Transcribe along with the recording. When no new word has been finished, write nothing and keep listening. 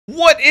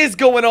What is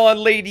going on,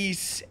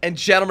 ladies and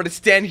gentlemen? It's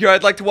Dan here.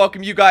 I'd like to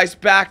welcome you guys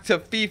back to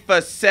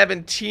FIFA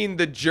 17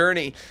 The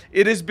Journey.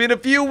 It has been a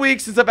few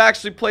weeks since I've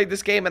actually played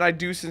this game, and I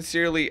do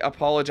sincerely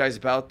apologize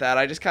about that.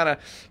 I just kind of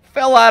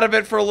fell out of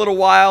it for a little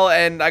while,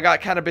 and I got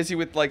kind of busy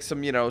with like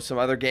some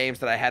other games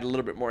that I had a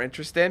little bit more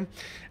interest in.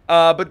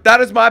 But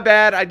that is my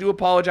bad. I do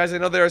apologize. I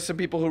know there are some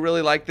people who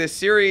really like this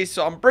series,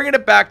 so I'm bringing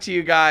it back to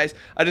you guys.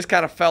 I just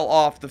kind of fell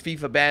off the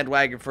FIFA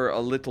bandwagon for a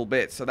little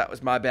bit, so that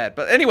was my bad.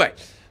 But anyway,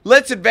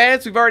 let's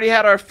advance. We've already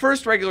had our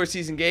first regular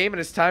season game,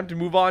 and it's time to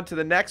move on to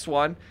the next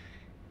one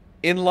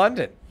in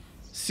London.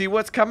 See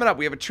what's coming up.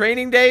 We have a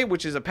training day,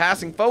 which is a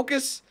passing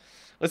focus.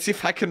 Let's see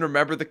if I can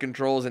remember the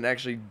controls and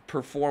actually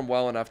perform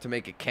well enough to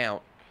make it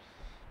count.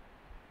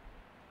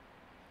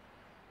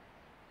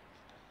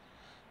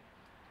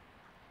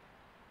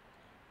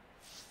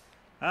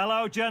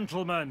 Hello,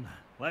 gentlemen.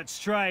 Let's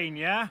train,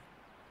 yeah?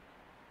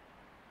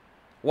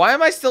 Why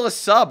am I still a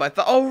sub? I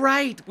thought, oh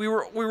right, we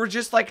were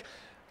just like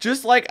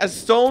a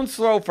stone's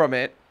throw from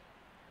it.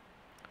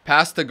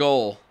 Past the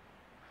goal.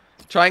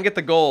 Try and get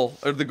the goal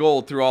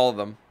through all of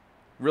them.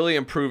 Really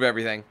improve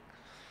everything.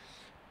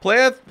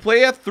 Play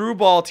a through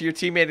ball to your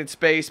teammate in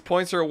space.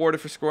 Points are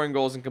awarded for scoring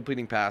goals and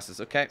completing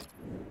passes. Okay.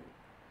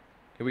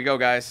 Here we go,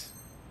 guys.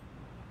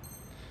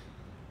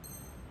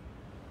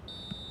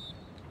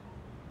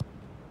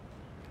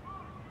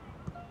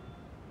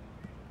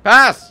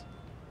 Pass!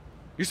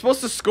 You're supposed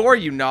to score,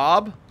 you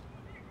knob.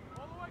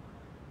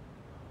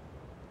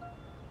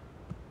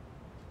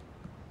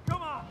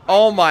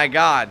 Oh my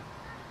god.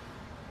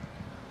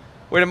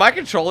 Wait, am I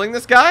controlling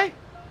this guy?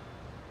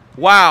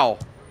 Wow.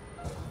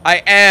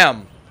 I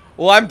am.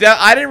 Well, I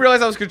didn't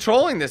realize I was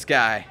controlling this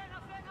guy.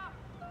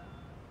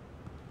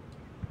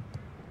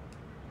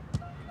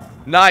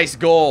 Nice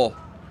goal.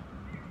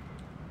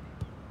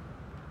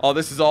 Oh,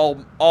 this is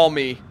all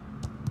me.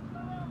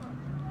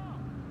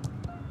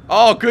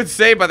 Oh, good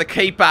save by the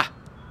keeper.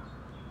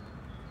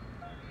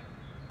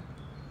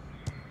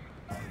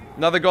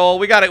 Another goal.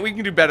 We got it. We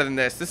can do better than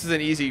this. This is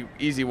an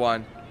easy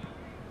one.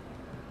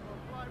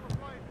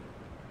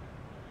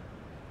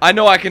 I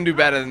know I can do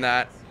better than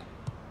that.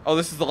 Oh,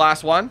 this is the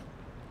last one?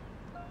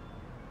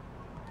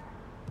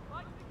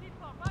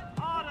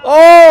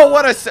 Oh,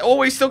 what a... Oh,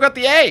 we still got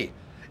the A.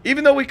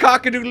 Even though we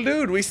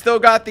cock-a-doodle-dooed, we still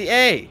got the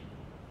A.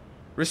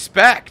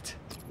 Respect.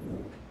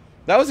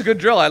 That was a good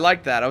drill. I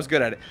liked that. I was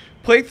good at it.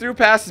 Play through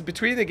passes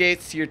between the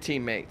gates to your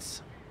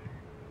teammates.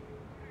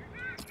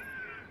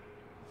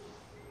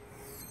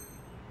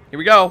 Here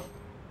we go.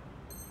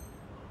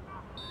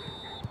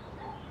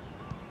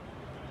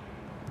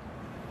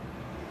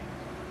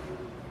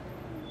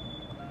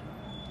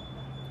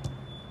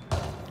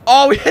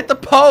 Oh, we hit the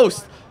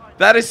post.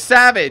 That is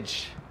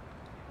savage.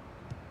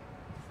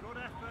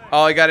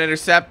 Oh, he got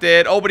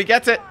intercepted. Oh, but he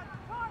gets it.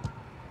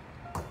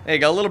 There you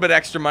go. A little bit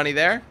extra money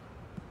there.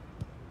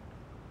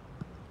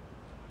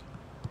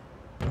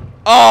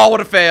 Oh, what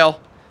a fail.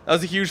 That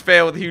was a huge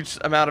fail with a huge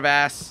amount of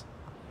ass.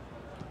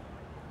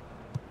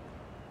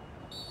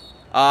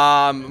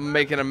 I'm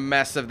making a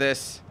mess of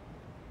this.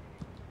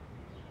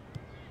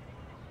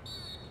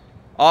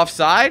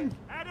 Offside?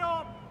 Head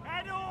up!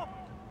 Head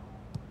up!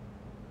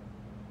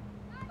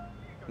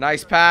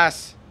 Nice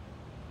pass.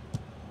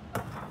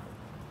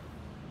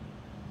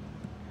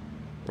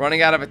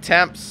 Running out of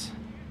attempts.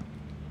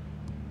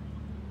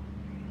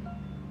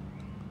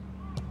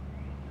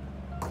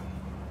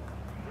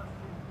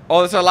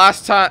 Oh, this is our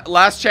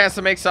last chance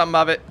to make something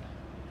of it.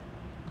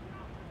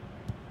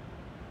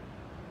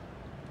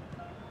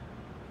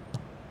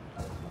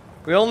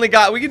 We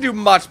can do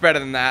much better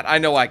than that. I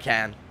know I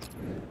can.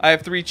 I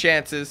have 3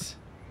 chances.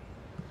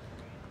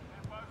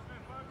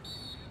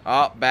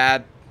 Oh,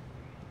 bad.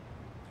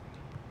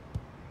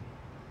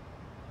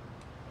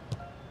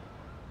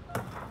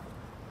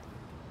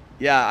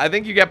 Yeah, I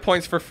think you get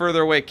points for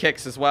further away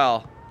kicks as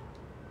well.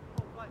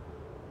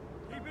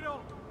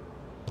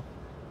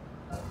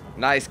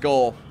 Nice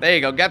goal. There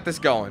you go. Get this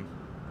going.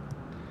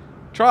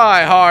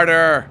 Try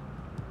harder.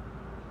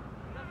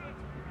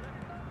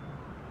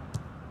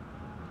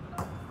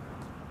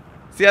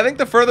 See, I think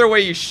the further away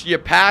you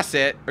pass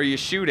it or you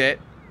shoot it.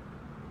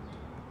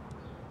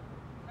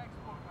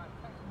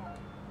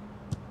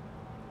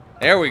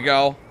 There we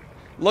go.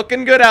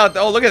 Looking good out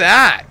there. Oh, look at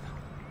that.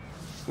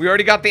 We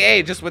already got the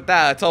A just with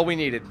that. That's all we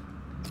needed.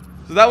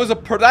 So that was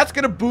that's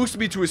going to boost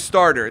me to a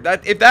starter.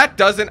 If that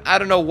doesn't, I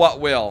don't know what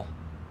will.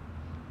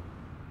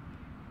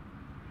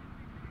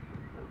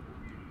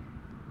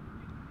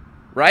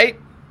 Right?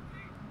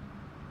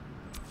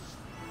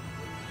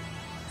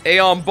 A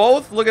on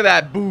both. Look at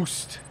that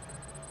boost.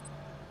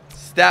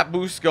 Stat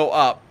boosts go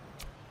up.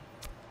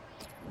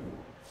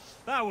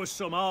 That was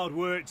some hard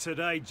work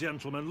today,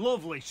 gentlemen.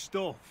 Lovely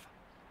stuff.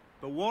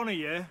 But one of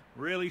you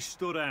really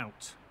stood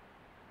out.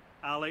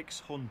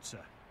 Alex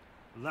Hunter.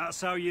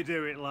 That's how you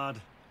do it,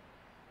 lad.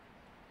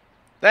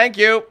 Thank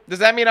you. Does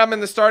that mean I'm in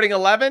the starting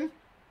 11?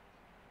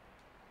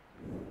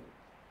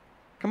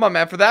 Come on,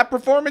 man. For that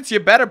performance, you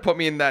better put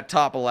me in that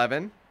top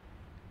 11.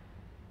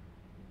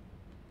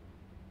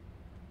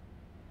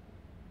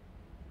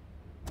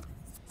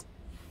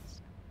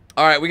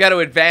 All right, we got to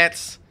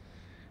advance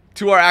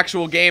to our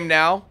actual game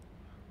now.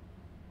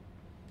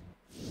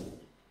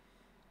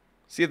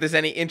 See if there's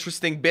any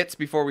interesting bits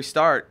before we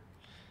start.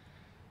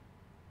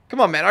 Come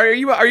on, man. Are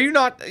you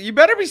not? You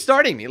better be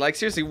starting me. Like,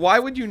 seriously, why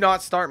would you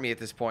not start me at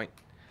this point?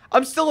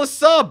 I'm still a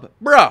sub,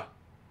 bruh.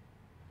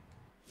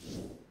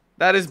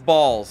 That is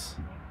balls.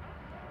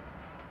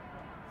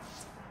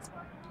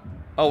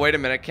 Oh, wait a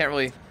minute. Can't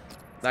really...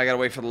 I gotta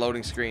wait for the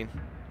loading screen.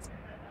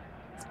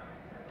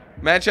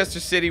 Manchester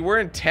City, we're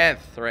in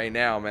 10th right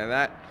now,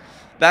 man.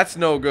 That's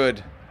no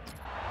good.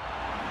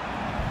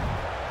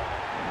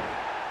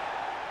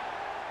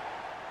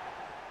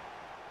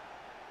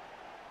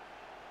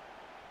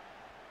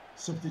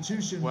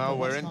 Substitution. Well,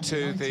 we're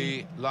into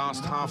the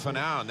last half an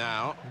hour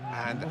now,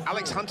 and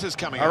Alex Hunter's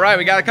coming. All right,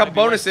 we got a couple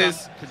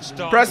bonuses.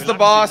 Press the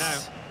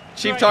boss.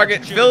 Chief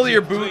target. Fill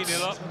your boots.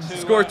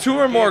 Score 2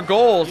 or more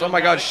goals. Oh my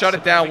God! Shut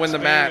it down. Win the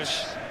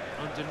match.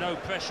 Under no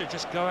pressure,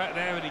 just go out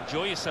there and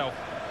enjoy yourself.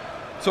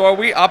 So are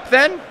we up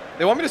then?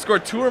 They want me to score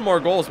 2 or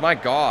more goals. My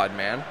God,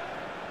 man.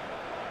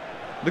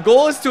 The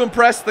goal is to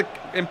impress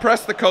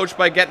the coach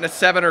by getting a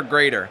 7 or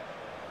greater.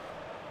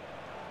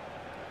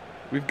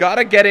 We've got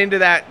to get into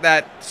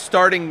that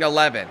starting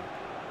 11.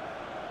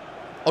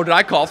 Oh, did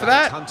I call for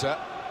that? Hunter.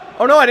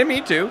 Oh, no, I didn't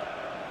mean to.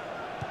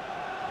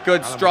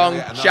 Good,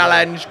 strong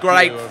challenge.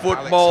 Great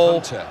football.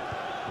 The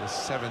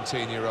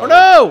 17-year-old. Oh,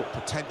 no!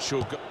 Potential.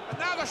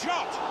 Now the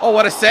shot. Oh,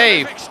 what a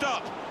save.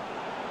 Stop.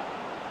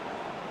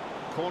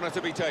 Corner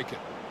to be taken.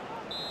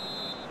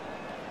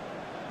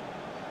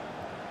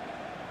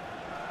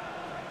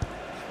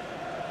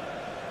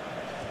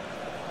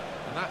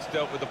 And that's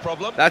dealt with the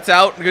problem. That's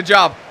out. Good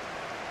job.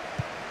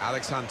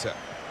 Alex Hunter.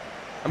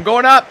 I'm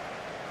going up.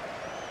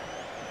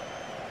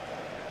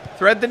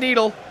 Thread the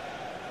needle.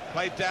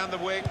 Played down the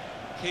wing,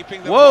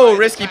 keeping the... Whoa,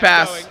 risky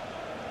pass. Going.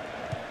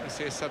 You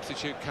see a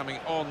substitute coming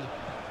on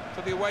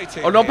for the away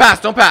team. Oh, don't pass,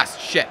 don't pass.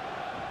 Shit.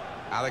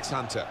 Alex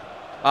Hunter.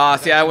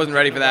 See, I wasn't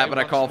ready for that, but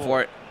I called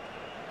for it.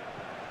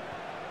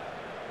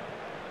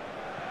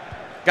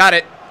 Got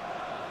it.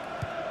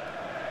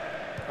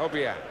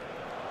 Obiang.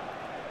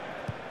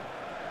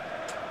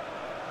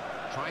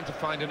 Trying to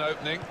find an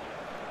opening.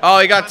 Oh,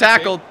 he got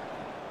tackled.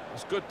 It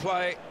was good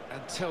play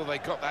until they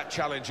got that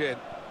challenge in.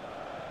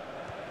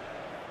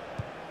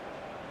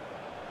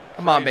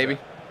 Come on, baby.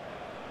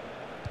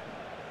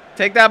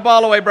 Take that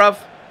ball away, bruv.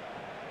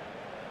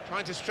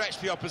 Trying to stretch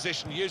the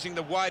opposition using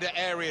the wider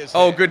areas.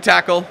 Oh, here. good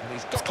tackle. And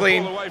he's got it's the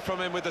clean. ball away from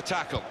him with the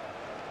tackle.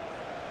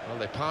 Well,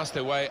 they passed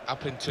their way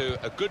up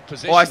into a good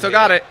position. Oh, I still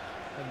got it.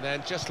 And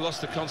then just lost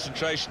the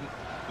concentration,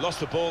 lost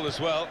the ball as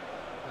well.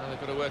 Now they've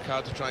got to work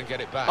hard to try and get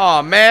it back.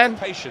 Oh, man.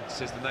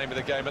 Patience is the name of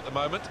the game at the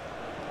moment.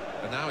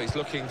 And now he's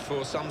looking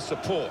for some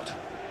support.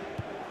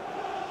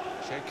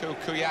 Sheku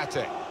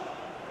Kuyate.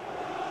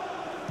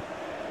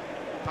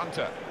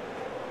 Hunter.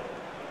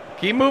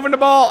 Keep moving the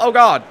ball. Oh,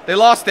 God. They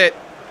lost it.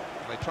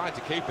 They tried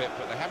to keep it,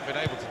 but they haven't been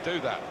able to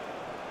do that.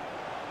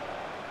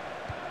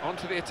 On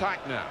to the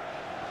attack now.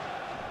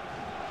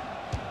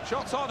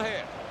 Shots on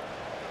here.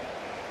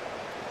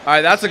 All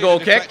right, that's a goal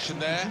kick.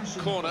 There.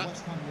 Corner.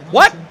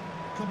 What?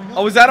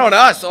 Oh, was that on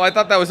us? Oh, I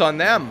thought that was on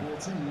them.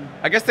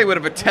 I guess they would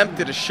have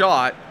attempted a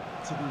shot.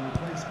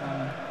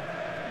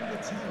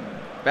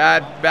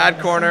 Bad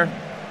corner.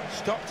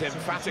 Stopped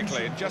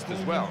emphatically and just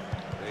as well.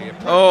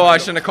 Oh, I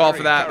shouldn't have called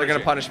for that. They're going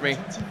to punish me.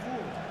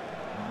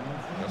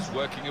 Just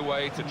working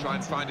away to try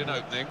and find an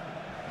opening.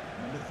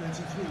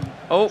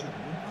 Oh.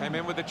 Came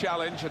in with the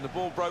challenge and the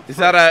ball broke. Is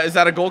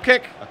that a goal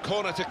kick? A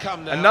corner to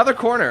come now. Another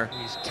corner.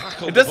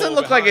 It doesn't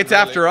look like it's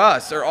after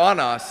us or on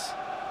us.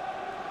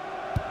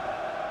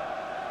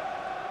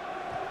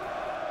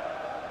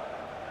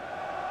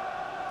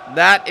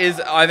 That is,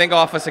 I think,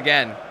 off us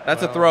again.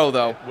 That's a throw,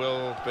 though. It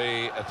will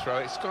be a throw.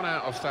 It's gone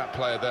out off that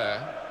player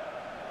there.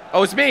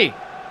 Oh, it's me.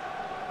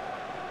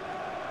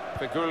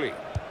 Feguli.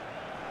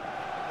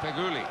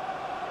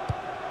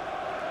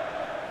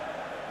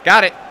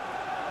 Got it.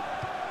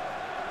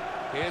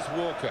 Here's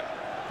Walker.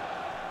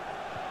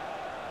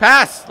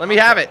 Pass. Let me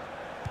have it.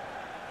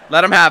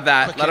 Let him have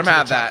that. Let him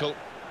have that.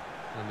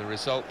 And the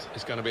result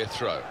is going to be a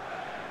throw.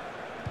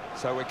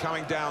 So we're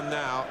coming down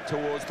now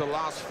towards the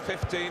last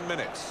 15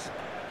 minutes.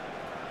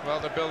 Well,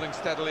 they're building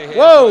steadily here.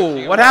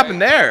 Whoa, what happened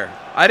there?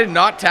 I did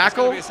not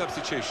tackle. It's going to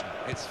be a substitution.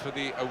 It's for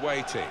the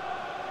away team.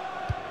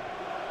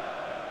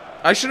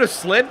 I should have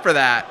slid for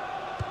that.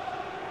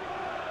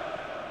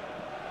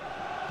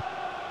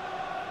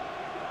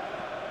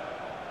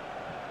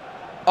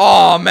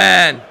 Oh,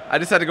 man. I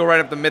just had to go right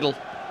up the middle.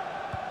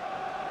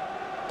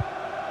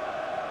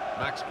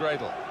 Max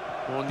Gradle.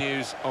 More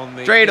news on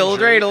the Dreidel.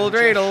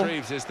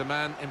 Shreves is the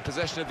man in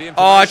possession of the information.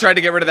 Oh, I tried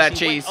to get rid of that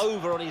cheese. He went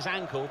over on his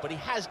ankle, but he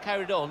has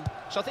carried on.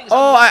 So I think it's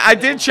I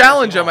did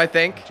challenge him, I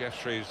think. And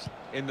Jeff Shreves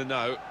in the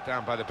know,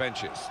 down by the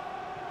benches.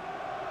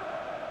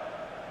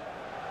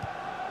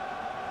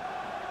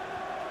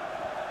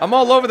 I'm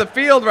all over the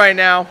field right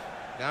now.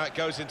 Now it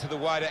goes into the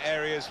wider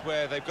areas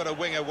where they've got a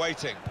winger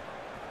waiting.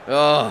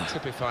 Ugh.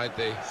 Typified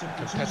the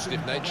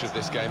competitive nature of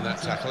this game,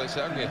 that tackle. It's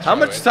only a How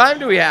much throw-in. time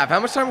do we have? How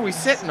much time are we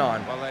sitting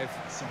on? Well, they've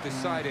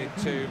decided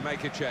to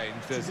make a change.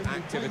 There's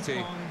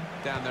activity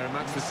down there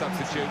amongst the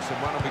substitutes,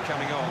 and one will be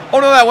coming on.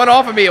 Oh, no, that went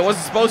off of me. It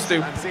wasn't supposed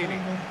to.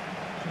 Lanzini.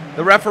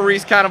 The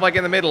referee's kind of like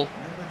in the middle.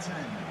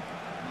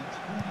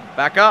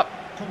 Back up.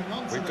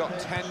 We've got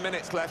 10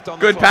 minutes left on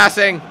Good the clock.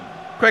 passing.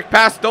 Quick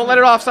pass. Don't let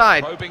it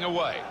offside. Probing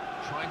away,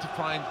 trying to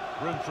find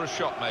room for a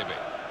shot, maybe.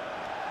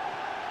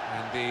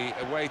 And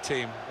the away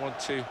team want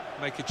to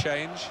make a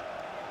change.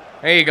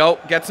 There you go.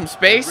 Get some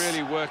space.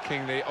 Really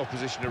working the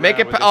opposition around. Make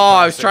it. with this Oh,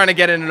 I was passing. trying to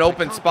get in an open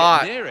They can't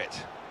spot. get near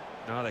it.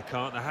 No, they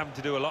can't. They're having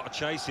to do a lot of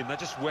chasing. They're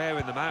just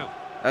wearing them out.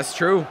 That's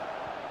true.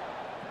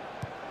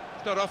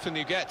 It's not often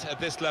you get at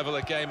this level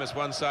a game as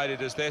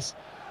one-sided as this.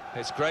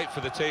 It's great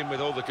for the team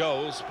with all the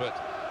goals, but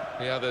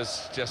the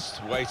others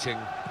just waiting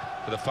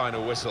for the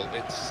final whistle.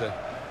 It's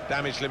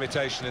damage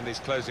limitation in these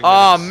closing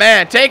Oh, minutes.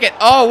 man. Take it.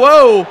 Oh,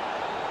 whoa.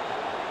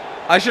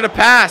 I should have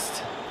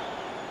passed.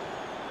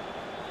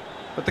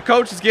 But the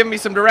coach is giving me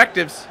some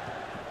directives.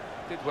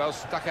 Did well,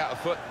 stuck out a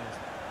foot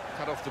and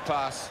cut off the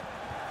pass.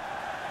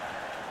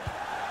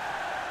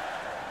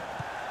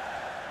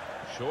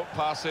 Short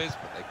passes,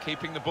 but they're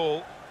keeping the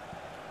ball.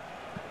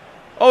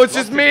 Oh, it's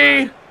Lost just his me.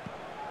 man.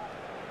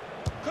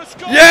 Could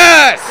score.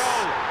 Yes!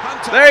 Goal.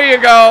 Hunter. There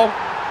you go.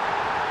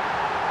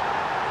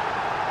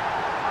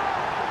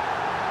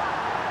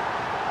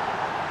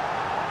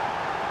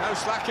 No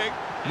slacking.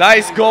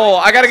 Nice goal.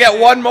 I got to get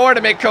one more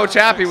to make coach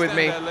happy with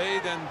me. Extend their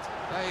lead, and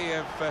they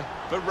have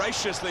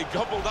voraciously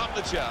gobbled up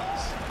the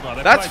chance. Well,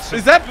 they've That's- played some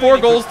is that 4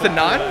 really good goals to football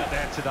none?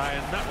 there today,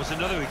 and that was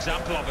another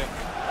example of it.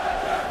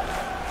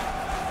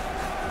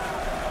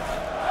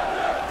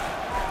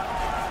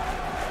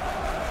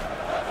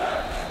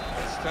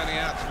 It's turning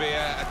out to be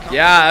a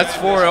Yeah, that's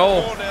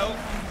 4-0.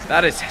 4-0.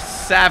 That is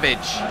savage.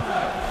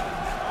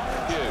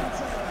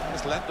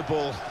 Just lent the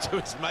ball to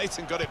his mate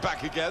and got it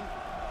back again.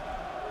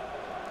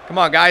 Come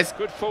on, guys.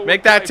 Good forward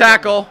Make that play from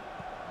tackle.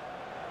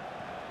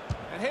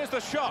 And here's the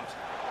shot.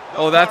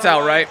 Oh, that's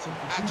outright.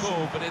 At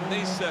all, but in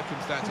these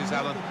circumstances,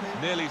 Alan,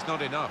 nearly's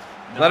not enough.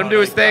 Let him do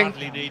his they thing.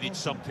 badly needed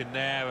something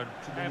there, and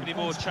how many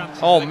more chances?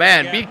 Oh, they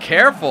man. can Be get?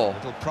 careful.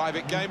 Little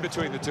private game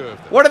between the two of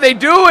them. What are they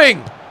doing?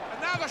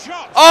 And now the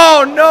shot.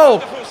 Oh, no.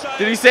 Wonderful save.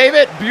 Did he save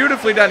it?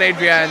 Beautifully done,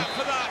 Adrian. Out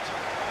for that.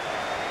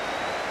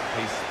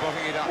 He's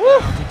spotting it up Woo.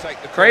 now to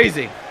take the corner.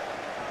 Crazy.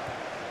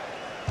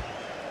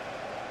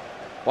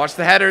 Watch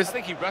the headers. I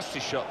think he rushed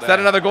his shot there. Is that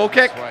another goal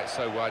That's kick? why it's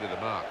so wide of the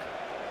mark.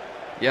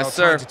 Yes, Well,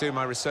 sir. trying to do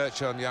my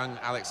research on young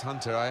Alex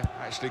Hunter, I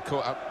actually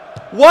caught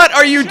up. What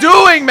are you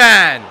doing,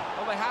 man?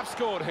 Well, they have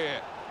scored here,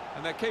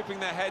 and they're keeping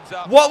their heads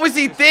up. What was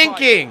he despite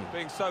thinking?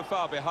 Being so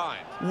far behind.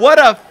 What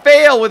a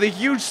fail with a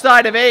huge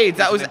side of AIDS.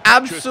 That was He's an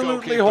impetuous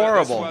absolutely goalkeeper,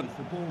 this horrible.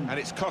 one, and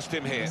it's cost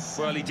him here.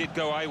 Well, he did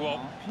go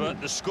AWOL,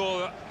 but the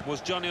scorer was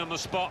Johnny on the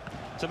spot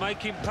to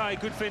make him pay.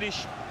 Good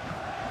finish.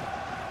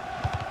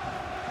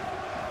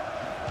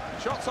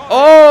 Shots on.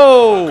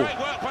 Oh! Great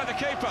work by the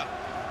keeper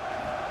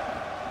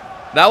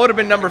That would have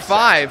been number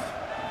 5.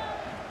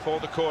 for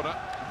the corner.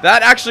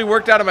 That actually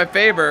worked out in my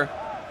favor.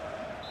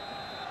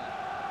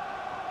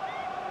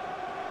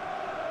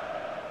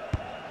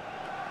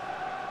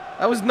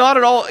 That was not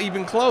at all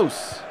even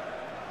close.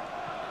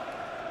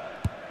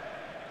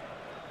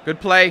 Good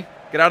play.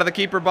 Get out of the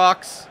keeper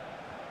box.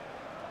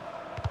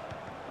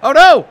 Oh,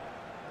 no!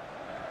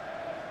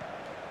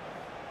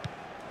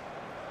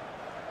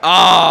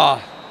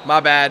 Ah, my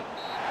bad.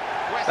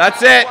 West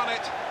That's Ham it. Won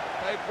it.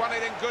 They've won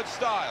it in good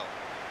style.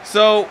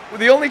 So,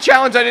 the only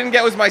challenge I didn't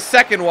get was my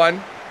second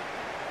one.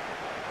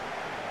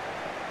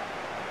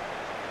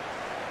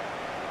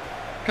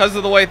 Because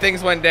of the way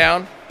things went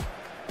down.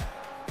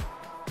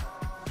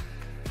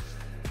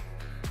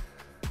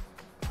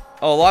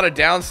 Oh, a lot of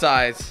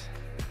downsides.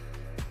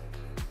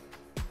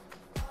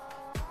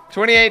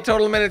 28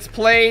 total minutes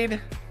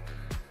played.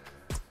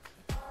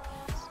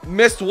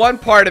 Missed one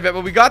part of it,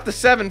 but we got the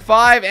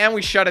 7-5 and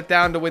we shut it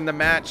down to win the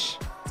match.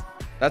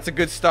 That's a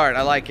good start.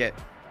 I like it.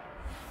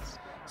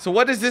 So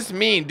what does this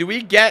mean? Do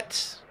we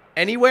get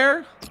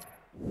anywhere?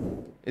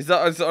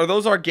 Are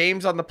those our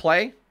games on the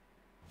play?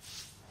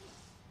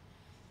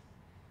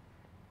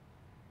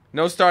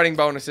 No starting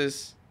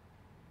bonuses.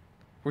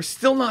 We're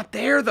still not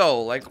there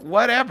though. Like,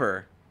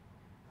 whatever.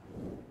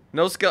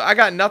 No skill. I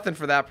got nothing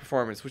for that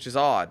performance, which is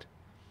odd.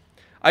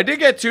 I did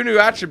get 2 new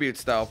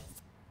attributes though.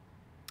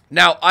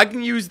 Now, I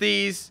can use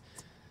these.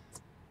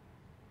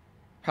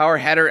 Power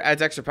header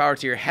adds extra power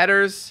to your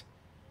headers.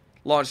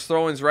 Launch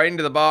throw-ins right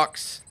into the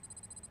box.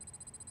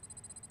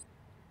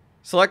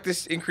 Select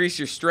this, increase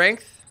your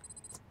strength.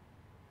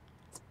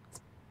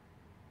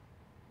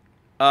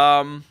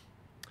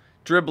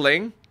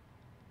 Dribbling.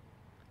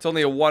 It's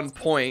only a 1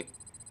 point.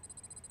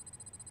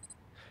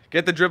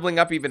 Get the dribbling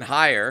up even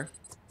higher.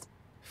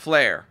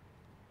 Flair.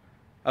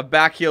 Of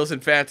back heels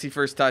and fancy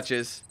first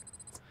touches.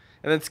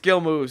 And then skill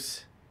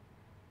moves.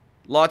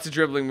 Lots of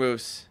dribbling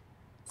moves.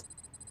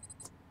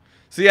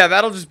 So yeah,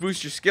 that'll just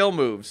boost your skill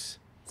moves.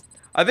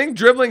 I think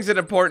dribbling's an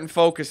important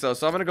focus though,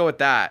 so I'm going to go with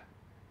that.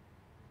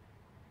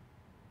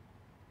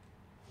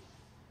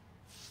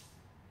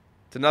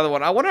 It's another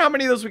one. I wonder how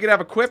many of those we could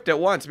have equipped at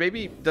once.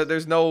 Maybe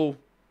there's no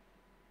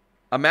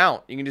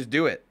amount. You can just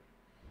do it.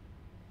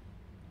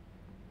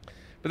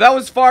 But that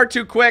was far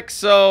too quick,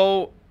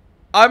 so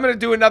I'm going to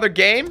do another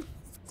game.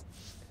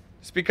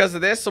 Just because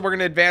of this, so we're going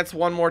to advance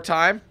one more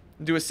time.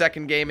 And do a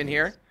second game in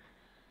here.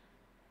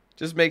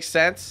 Just makes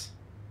sense.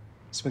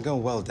 It's been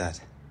going well, Dad.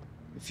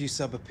 A few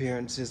sub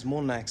appearances,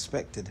 more than I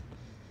expected.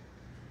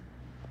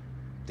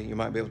 Think you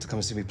might be able to come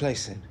and see me play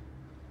soon?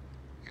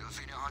 You have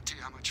any idea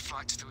how much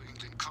flights to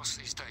England cost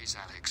these days,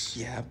 Alex?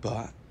 Yeah,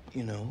 but,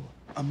 you know,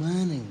 I'm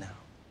earning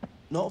now.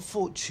 Not a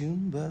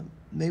fortune, but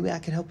maybe I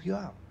can help you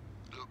out.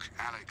 Look,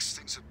 Alex,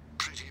 things are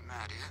pretty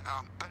mad here.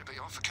 Better be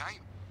off for Kane.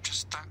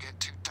 Just don't get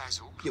too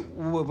dazzled. Yeah,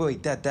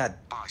 wait, Dad.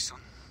 Bye, son.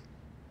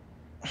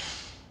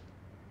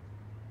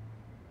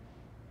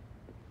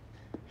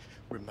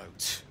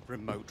 Remote.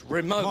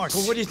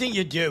 Michael, what do you think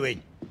you're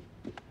doing?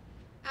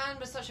 And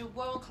with such a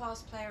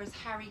world-class player as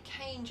Harry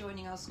Kane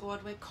joining our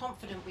squad, we're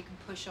confident we can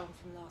push on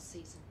from last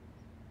season.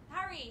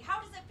 Harry,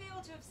 how does it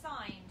feel to have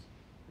signed?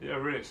 Yeah,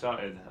 really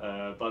excited.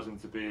 Buzzing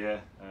to be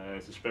here.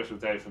 It's a special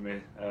day for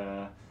me.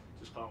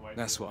 Just can't wait.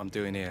 That's what I'm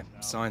doing here.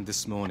 Signed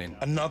this morning.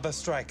 Another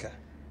striker.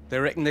 They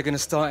reckon they're going to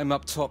start him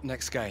up top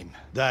next game.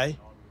 They?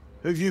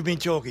 Who've you been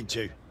talking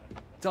to?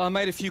 I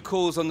made a few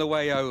calls on the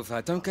way over.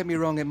 Don't get me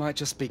wrong, it might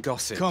just be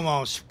gossip. Come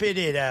on, spit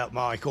it out,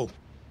 Michael.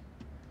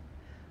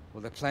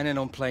 Well, they're planning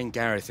on playing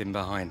Gareth in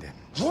behind him.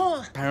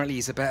 What? Apparently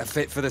he's a better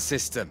fit for the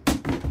system. And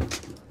Philip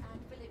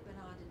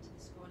Bernard into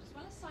the squad, as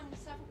well as signing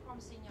several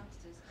promising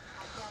youngsters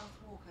like Gareth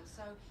Walker.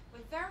 So we're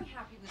very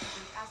happy with the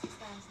group as it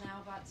stands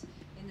now, but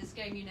in this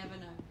game you never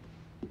know.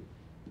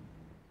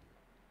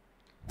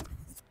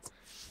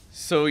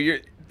 So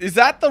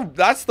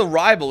that's the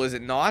rival, is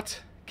it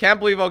not?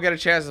 Can't believe I'll get a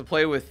chance to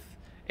play with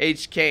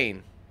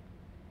Kane.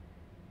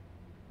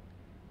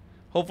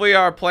 Hopefully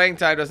our playing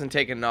time doesn't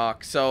take a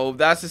knock. So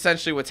that's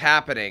essentially what's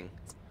happening.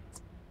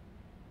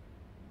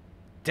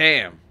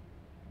 Damn.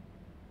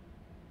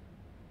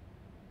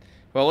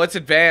 Well, let's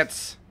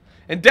advance.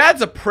 And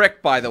Dad's a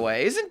prick, by the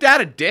way. Isn't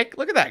Dad a dick?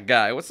 Look at that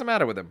guy. What's the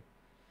matter with him?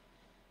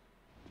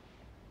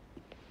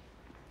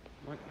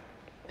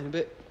 In a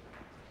bit.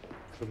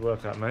 Good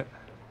workout, mate.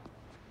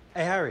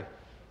 Hey, Harry.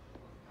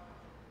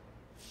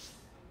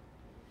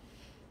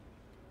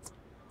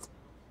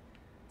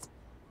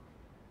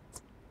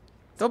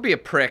 Don't be a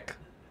prick.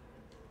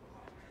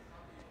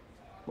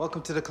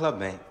 Welcome to the club,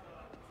 mate.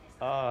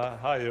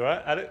 Hi, you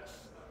alright, Alex?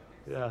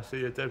 Yeah, I see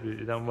your debut.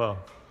 You done well.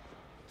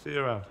 See you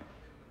around.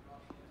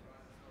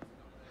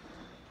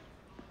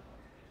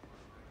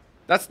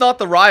 That's not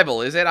the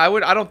rival, is it? I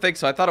don't think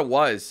so. I thought it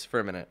was for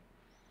a minute.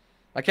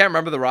 I can't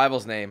remember the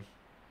rival's name.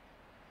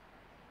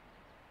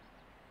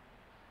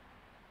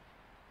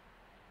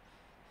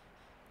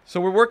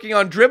 So we're working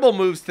on dribble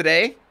moves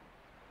today.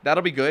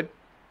 That'll be good.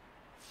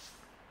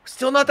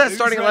 Still not that Who's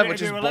starting ready 11, which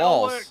to is do a little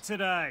balls. work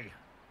today?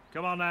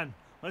 Come on then,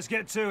 let's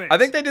get to it. I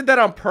think they did that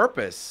on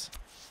purpose.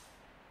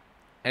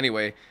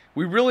 Anyway,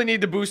 we really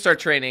need to boost our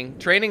training.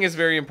 Training is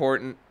very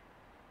important.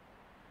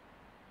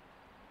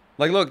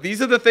 Like, look,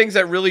 these are the things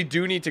that really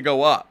do need to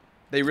go up.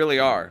 They really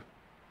are.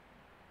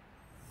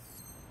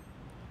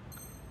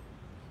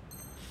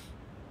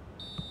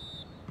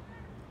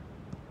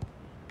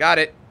 Got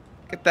it.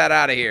 Get that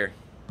out of here.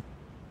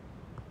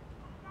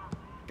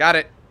 Got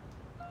it.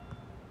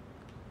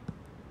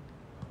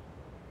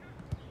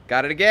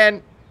 Got it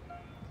again.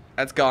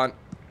 That's gone.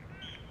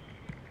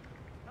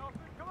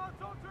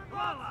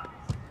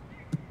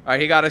 Alright,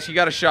 he got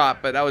a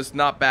shot, but that was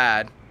not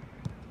bad.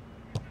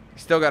 He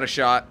still got a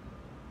shot.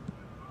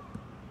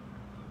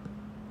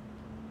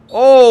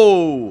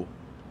 Oh!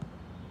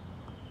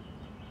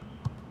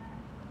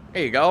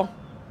 There you go.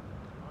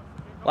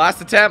 Last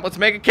attempt. Let's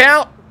make it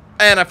count.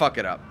 And I fuck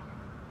it up.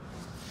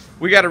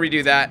 We got to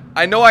redo that.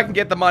 I know I can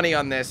get the money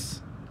on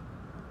this.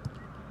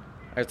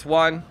 It's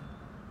one.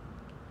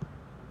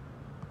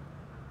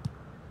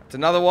 It's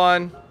another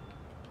one.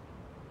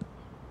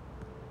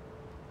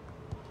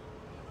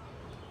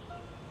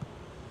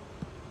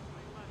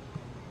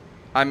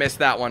 I missed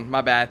that one.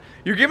 My bad.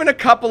 You're given a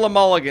couple of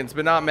mulligans,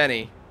 but not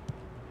many.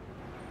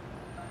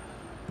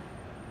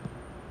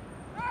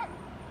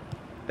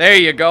 There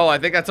you go. I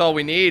think that's all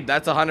we need.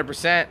 That's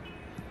 100%.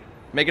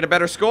 Make it a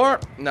better score?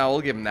 No,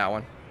 we'll give him that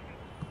one.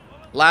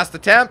 Last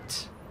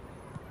attempt.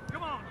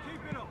 Come on,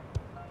 keep it up.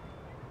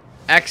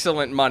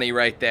 Excellent money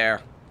right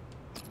there.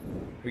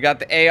 We got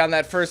the A on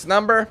that first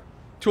number.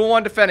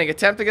 2-1 defending.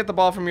 Attempt to get the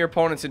ball from your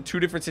opponents in two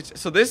different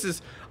situations. So this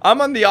is... I'm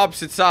on the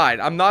opposite side.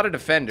 I'm not a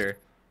defender.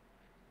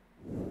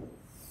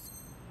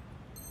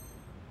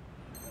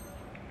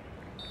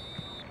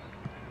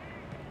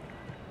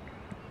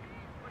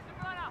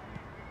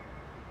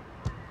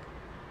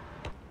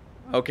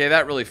 Okay,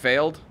 that really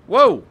failed.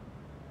 Whoa!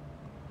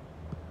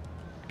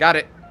 Got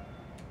it.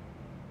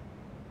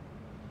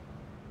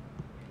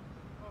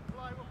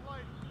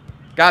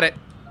 Got it.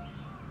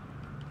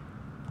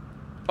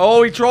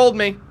 Oh, he trolled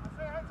me.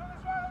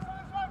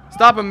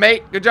 Stop him,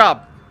 mate. Good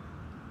job.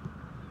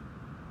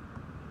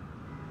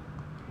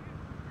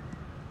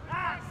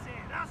 That's it.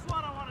 That's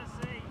what I want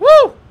to see.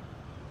 Woo!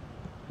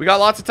 We got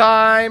lots of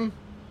time.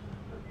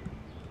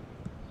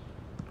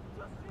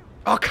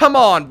 Oh, come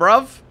on,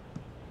 bruv.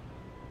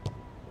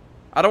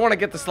 I don't want to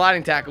get the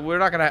sliding tackle. We're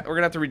gonna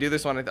have to redo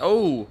this one.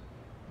 Oh.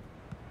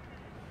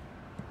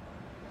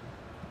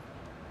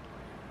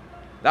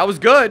 That was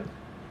good.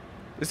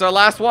 This is our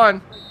last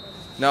one.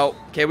 No.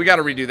 Okay, we got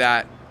to redo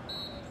that.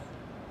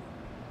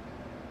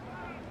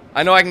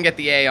 I know I can get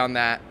the A on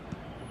that.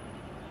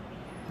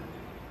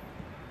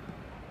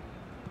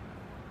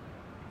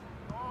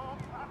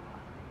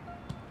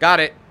 Got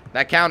it.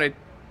 That counted.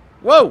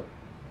 Whoa.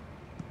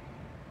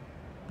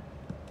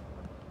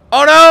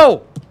 Oh,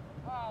 no.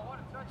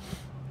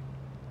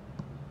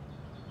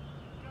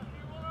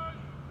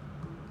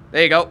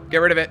 There you go. Get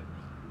rid of it.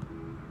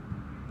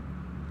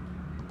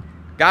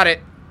 Got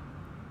it.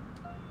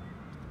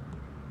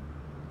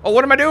 Oh,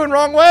 what am I doing?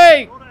 Wrong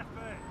way.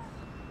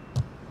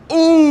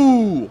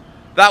 Ooh.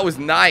 That was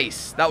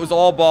nice. That was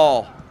all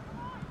ball.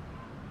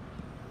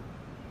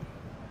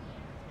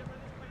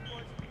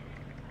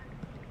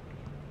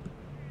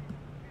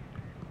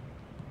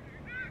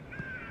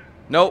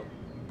 Nope.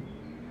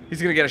 He's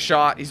going to get a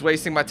shot. He's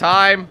wasting my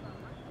time.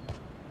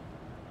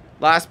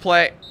 Last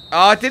play.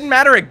 Oh, it didn't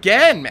matter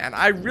again, man.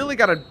 I really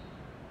got to...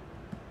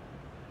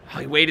 Oh,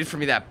 he waited for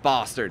me, that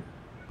bastard.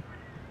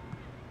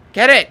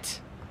 Get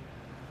it.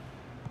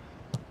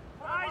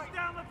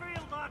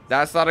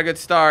 That's not a good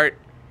start.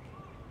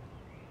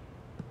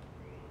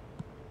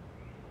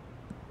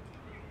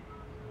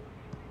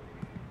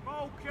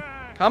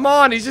 Come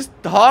on, he's just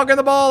hogging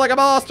the ball like a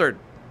bastard.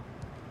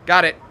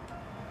 Got it.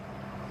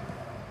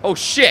 Oh,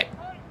 shit.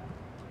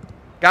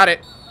 Got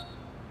it.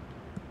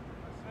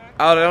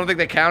 Oh, I don't think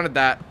they counted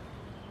that.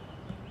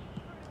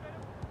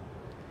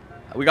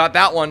 We got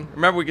that one.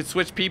 Remember, we could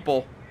switch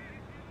people.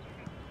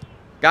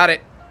 Got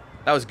it.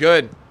 That was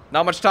good.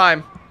 Not much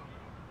time.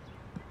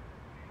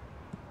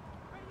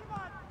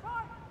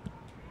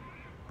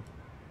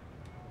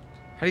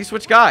 How do you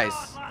switch guys?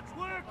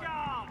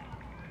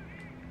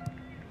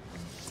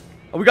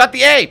 Oh, we got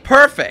the A.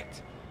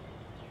 Perfect.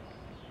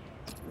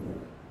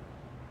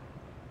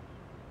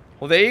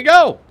 Well, there you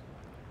go.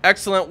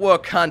 Excellent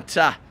work,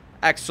 Hunter.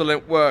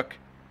 Excellent work.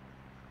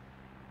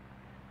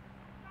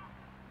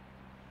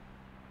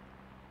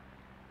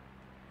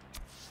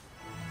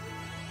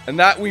 And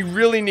that we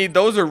really need.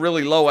 Those are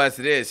really low as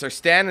it is. Our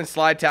stand and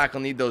slide tackle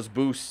need those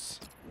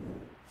boosts.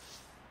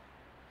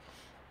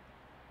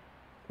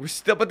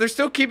 But they're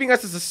still keeping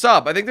us as a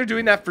sub. I think they're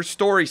doing that for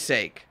story's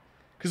sake.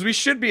 Because we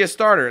should be a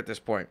starter at this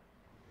point.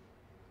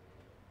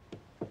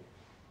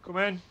 Come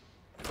in.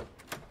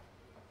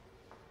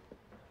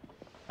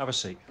 Have a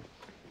seat.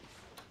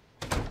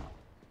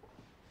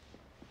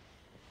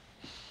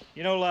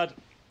 You know, lad,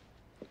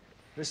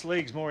 this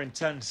league's more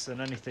intense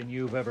than anything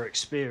you've ever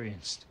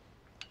experienced.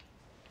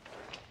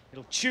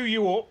 It'll chew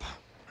you up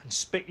and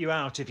spit you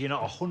out if you're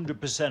not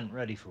 100%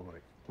 ready for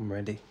it. I'm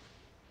ready.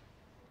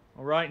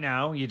 Well, right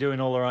now, you're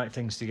doing all the right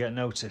things to get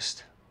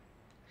noticed.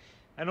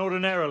 And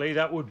ordinarily,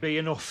 that would be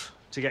enough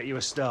to get you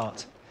a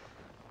start.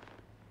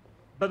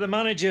 But the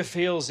manager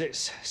feels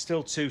it's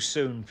still too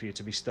soon for you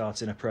to be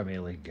starting a Premier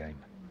League game.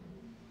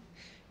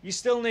 You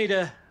still need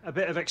a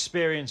bit of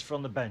experience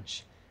from the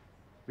bench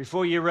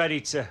before you're ready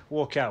to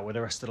walk out with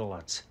the rest of the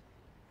lads.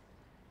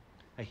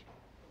 Hey,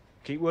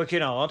 keep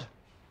working hard,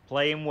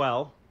 playing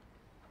well,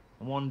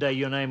 and one day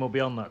your name will be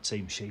on that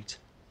team sheet.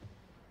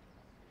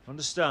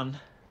 Understand?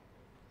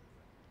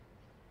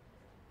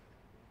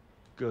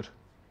 Good.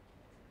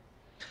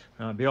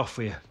 Right, be off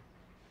for you.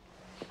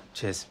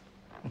 Cheers.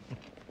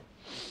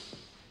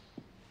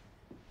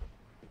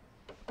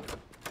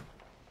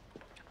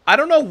 I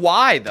don't know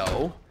why,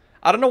 though.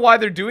 I don't know why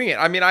they're doing it.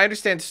 I mean, I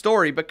understand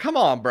story, but come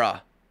on,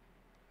 bruh.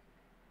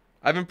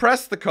 I've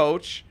impressed the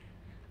coach.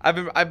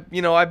 I've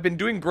been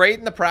doing great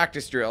in the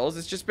practice drills.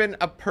 It's just been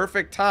a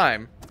perfect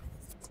time.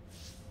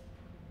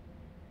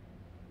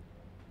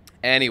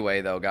 Anyway,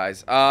 though,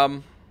 guys.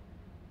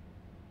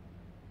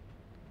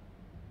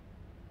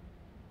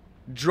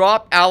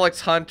 Drop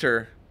Alex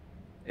Hunter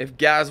if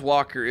Gaz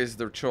Walker is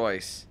their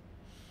choice.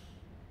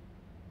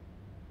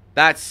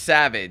 That's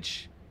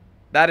savage.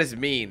 That is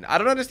mean. I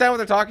don't understand what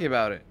they're talking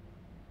about it.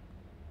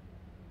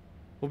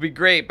 Will be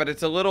great, but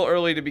it's a little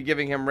early to be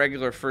giving him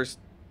regular first.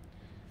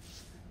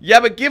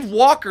 Yeah, but give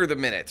Walker the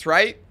minutes,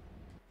 right?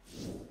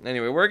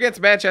 Anyway, we're against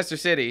Manchester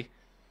City.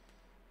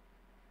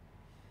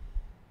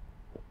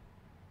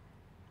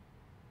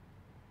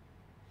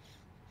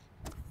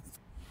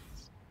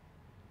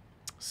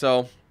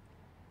 So,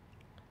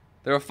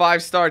 they're a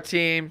 5-star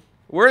team.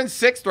 We're in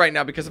 6th right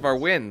now because of our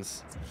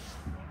wins.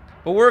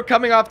 But we're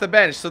coming off the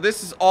bench, so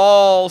this is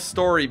all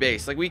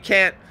story-based. Like, we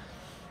can't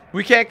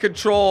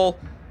control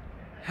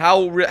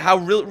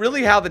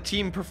really how the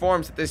team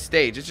performs at this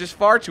stage. It's just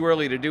far too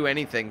early to do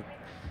anything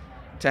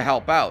to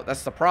help out.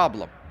 That's the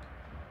problem.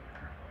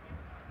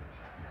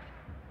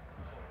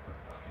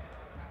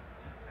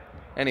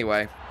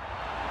 Anyway.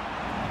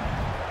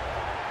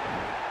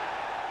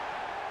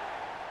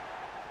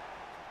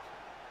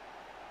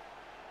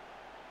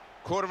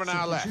 Quarter of an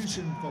hour left.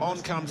 On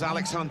comes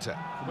Alex Hunter.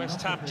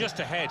 West Ham just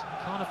ahead.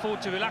 Can't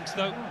afford to relax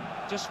though.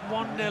 Just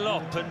 1-0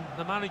 up, and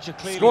the manager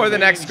clearly Score the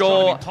next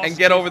goal and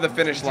get over the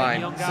finish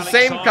line. It's the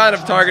same kind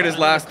of target as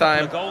last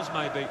time. Goals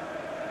maybe.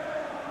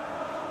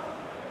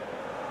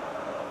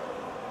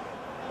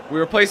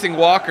 We're replacing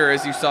Walker,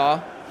 as you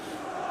saw.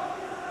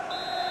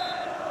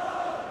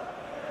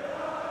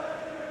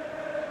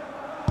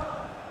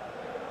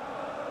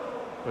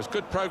 There's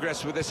good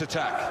progress with this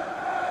attack.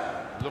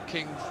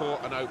 Looking for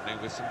an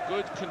opening with some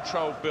good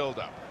controlled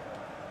build-up.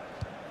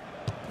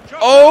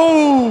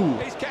 Oh!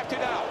 He's kept it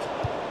out.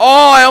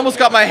 Oh, I almost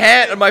got my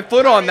hand and my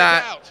foot on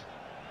that.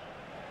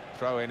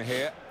 Throw in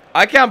here.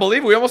 I can't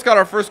believe we almost got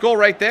our first goal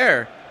right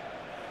there.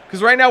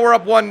 Because right now we're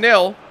up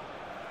 1-0.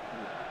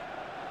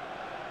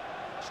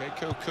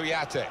 Sekou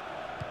Kouyaté.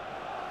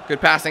 Good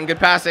passing, good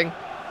passing.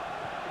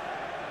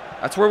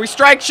 That's where we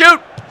strike.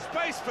 Shoot!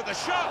 Space for the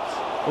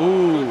shot.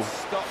 Ooh.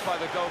 Stopped by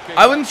the goalkeeper.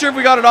 I wasn't sure if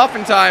we got it off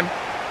in time.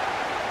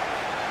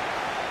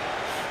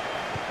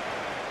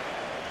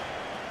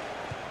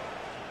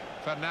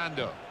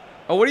 Fernando.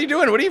 Oh, what are you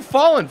doing? What are you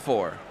falling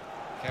for?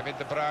 Kevin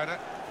De Bruyne.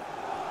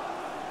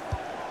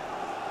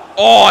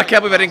 Oh, I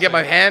can't believe I didn't get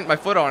my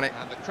foot on it.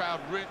 And the crowd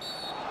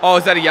Oh,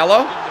 is that a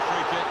yellow?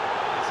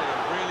 It's in a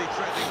really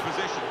threatening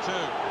position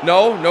too.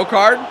 No, no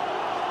card.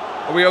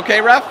 Are we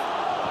okay, ref?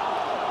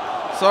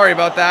 Sorry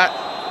about that.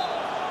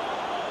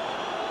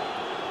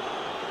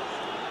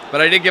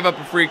 But I did give up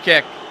a free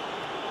kick.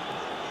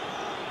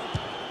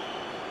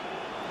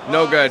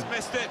 No good. He's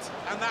missed it,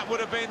 and that would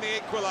have been the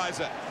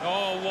equaliser.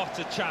 Oh, what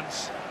a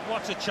chance.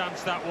 What a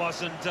chance that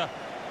was, and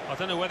I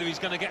don't know whether he's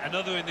going to get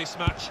another in this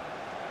match.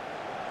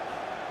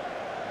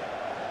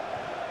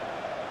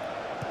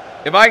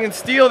 If I can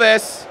steal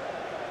this.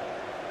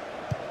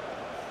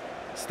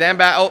 Stand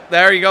back. Oh,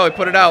 there you go. He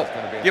put it out.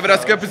 Giving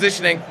us good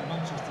positioning.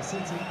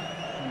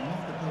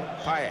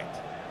 Payet.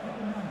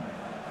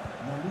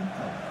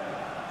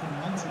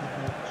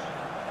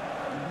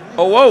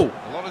 Oh, whoa.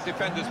 A lot of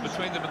defenders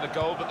between them and the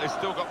goal, but they've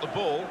still got the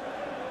ball.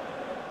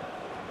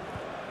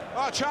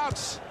 Oh,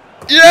 chance.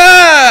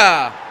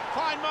 Yeah!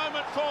 Fine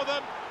moment for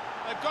them.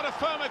 They've got a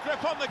firmer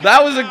grip on the game.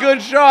 That was a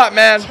good shot,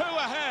 man. 2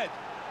 ahead.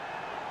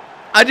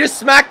 I just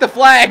smacked the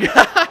flag.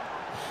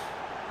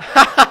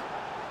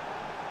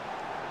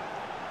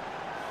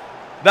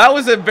 That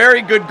was a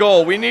very good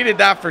goal. We needed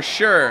that for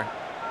sure.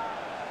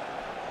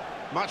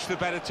 Much the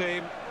better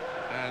team,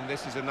 and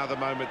this is another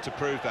moment to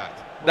prove that.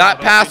 That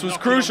pass was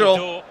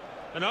crucial.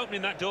 And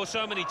opening that door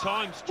so many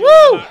times during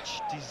the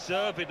match,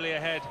 deservedly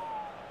ahead.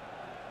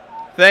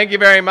 Thank you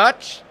very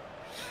much.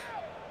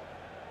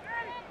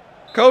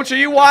 Coach, are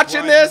you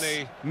watching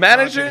this?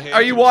 Manager,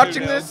 are you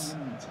watching this?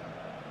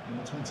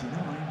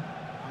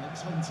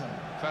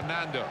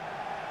 Fernando.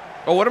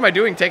 Oh, what am I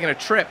doing? Taking a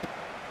trip.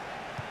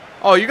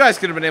 Oh, you guys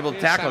could have been able to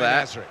tackle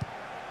that.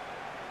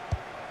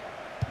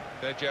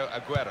 Sergio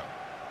Aguero.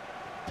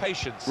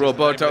 Patience.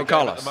 Roberto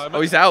Carlos.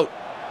 Oh, he's out.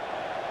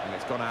 And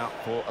it's gone out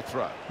for a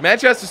throw.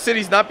 Manchester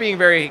City's not being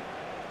very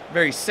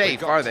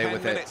safe, are they,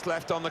 with it? 10 minutes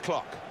left on the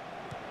clock.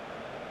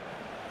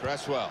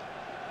 Cresswell.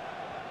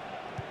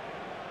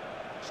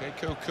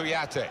 Sekou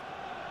Kouyaté.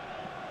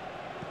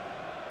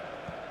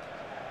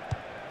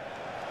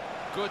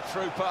 Good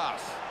through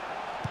pass.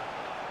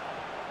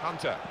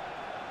 Hunter.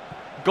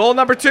 Goal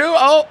number 2.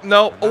 Oh,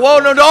 no. Whoa,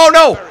 no, no,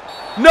 no.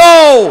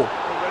 No!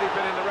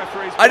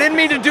 I didn't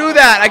mean to do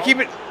that. I keep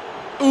it.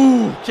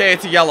 Ooh, okay,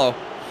 it's a yellow.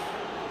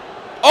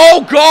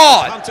 Oh,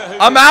 God.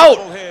 I'm out.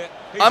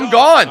 I'm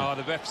gone. Oh,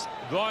 the ref's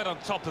right on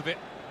top of it.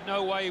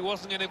 No way he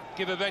wasn't going to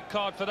give a red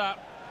card for that.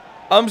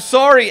 I'm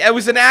sorry. It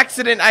was an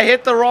accident. I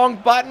hit the wrong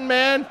button,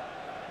 man.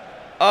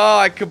 Oh,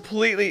 I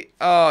completely.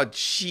 Oh,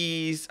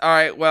 jeez. All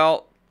right,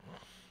 well.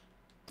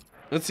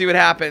 Let's see what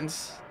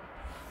happens.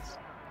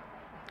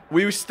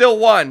 We still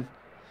won.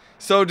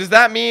 So does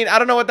that mean? I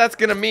don't know what that's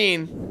going to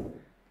mean.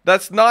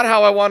 That's not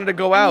how I wanted to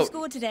go out. You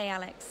scored today,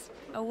 Alex.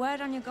 A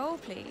word on your goal,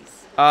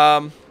 please.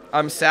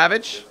 I'm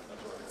savage.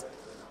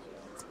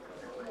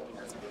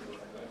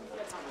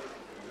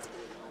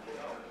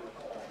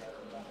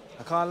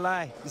 I can't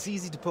lie. It's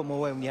easy to put more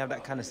away when you have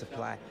that kind of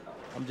supply.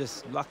 I'm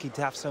just lucky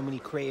to have so many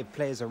creative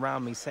players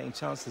around me setting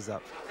chances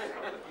up.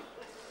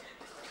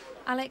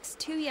 Alex,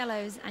 2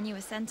 yellows and you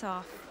were sent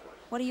off.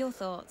 What are your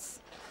thoughts?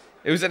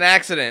 It was an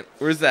accident.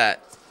 Where's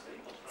that?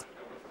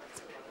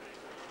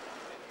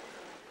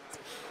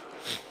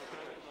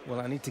 Well,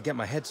 I need to get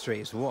my head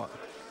straight as what?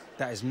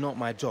 That is not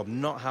my job,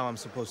 not how I'm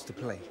supposed to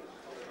play.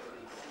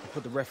 I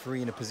put the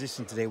referee in a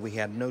position today where he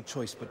had no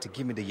choice but to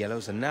give me the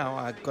yellows, and now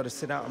I've got to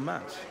sit out a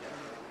match.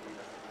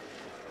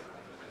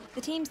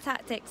 The team's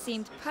tactics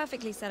seemed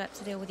perfectly set up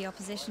to deal with the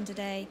opposition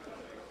today.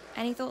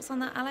 Any thoughts on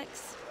that,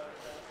 Alex?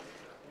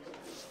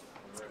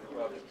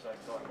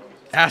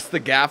 Ask the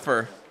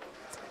gaffer.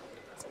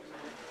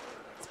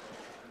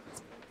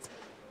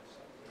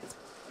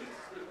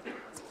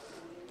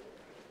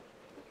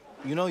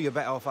 You know you're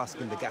better off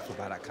asking the gaffer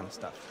about that kind of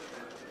stuff.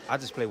 I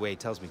just play where he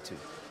tells me to.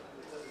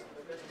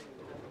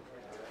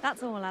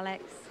 That's all,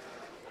 Alex.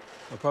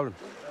 No problem.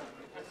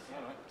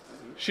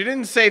 She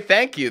didn't say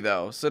thank you,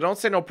 though, so don't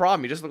say no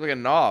problem. You just look like a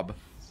knob.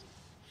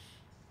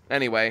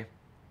 Anyway.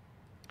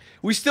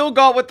 We still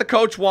got what the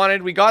coach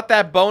wanted. We got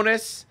that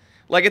bonus.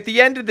 Like, at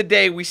the end of the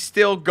day, we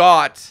still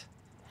got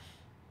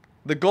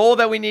the goal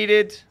that we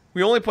needed.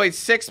 We only played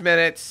 6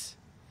 minutes,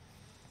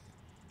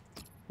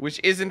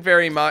 which isn't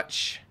very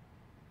much.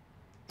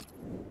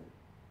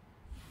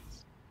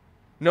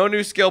 No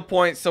new skill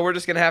points, so we're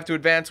just going to have to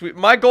advance.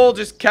 My goal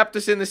just kept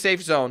us in the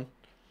safe zone.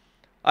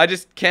 I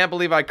just can't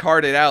believe I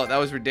carded out. That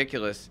was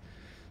ridiculous.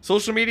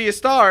 Social media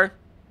star.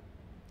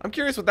 I'm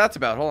curious what that's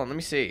about. Hold on, let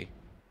me see.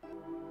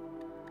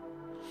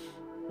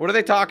 What are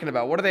they talking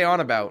about? What are they on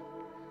about?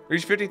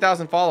 Reach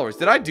 50,000 followers.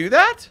 Did I do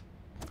that?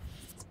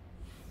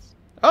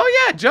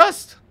 Oh, yeah,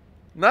 just.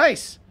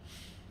 Nice.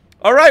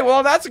 All right,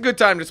 well, that's a good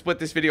time to split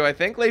this video, I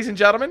think. Ladies and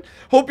gentlemen,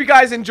 hope you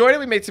guys enjoyed it.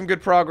 We made some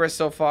good progress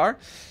so far.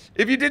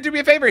 If you did, do me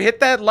a favor,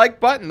 hit that like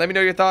button. Let me know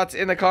your thoughts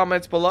in the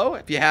comments below.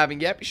 If you haven't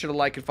yet, be sure to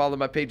like and follow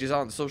my pages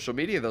on social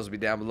media. Those will be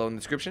down below in the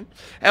description.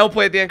 And we'll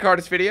play at the end card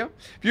of this video.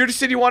 If you're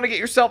interested, you want to get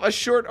yourself a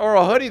shirt or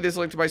a hoodie, there's a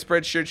link to my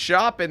Spreadshirt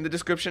shop in the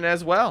description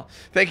as well.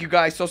 Thank you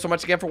guys so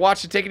much again for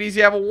watching. Take it easy.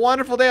 Have a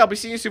wonderful day. I'll be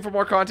seeing you soon for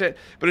more content.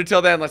 But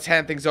until then, let's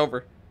hand things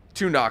over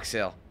to Knox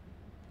Hill.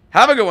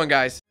 Have a good one,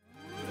 guys.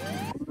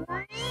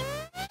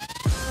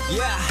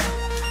 Yeah,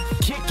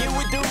 kick it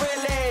with the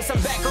realest.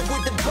 I'm back up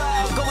with the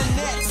ball, going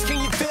next. Can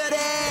you feel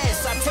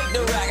this? I take the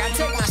rock, I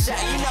take my shot.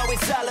 You know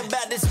it's all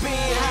about the spin.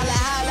 Holla,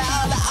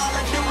 holla, all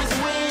I do is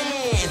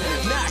win.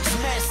 Knox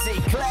messy,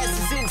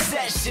 classes in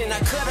session. I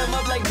cut them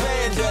up like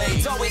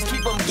Band-Aids, always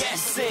keep them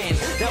guessing.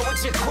 Now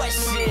what's your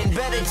question?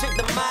 Better check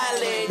the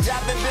mileage.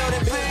 I've been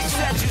building big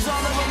statues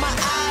all over my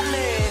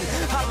island.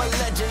 I'm a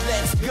legend,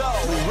 let's go.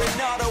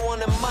 Ronaldo on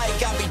the mic,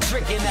 I'll be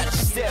tricking at your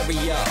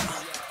stereo.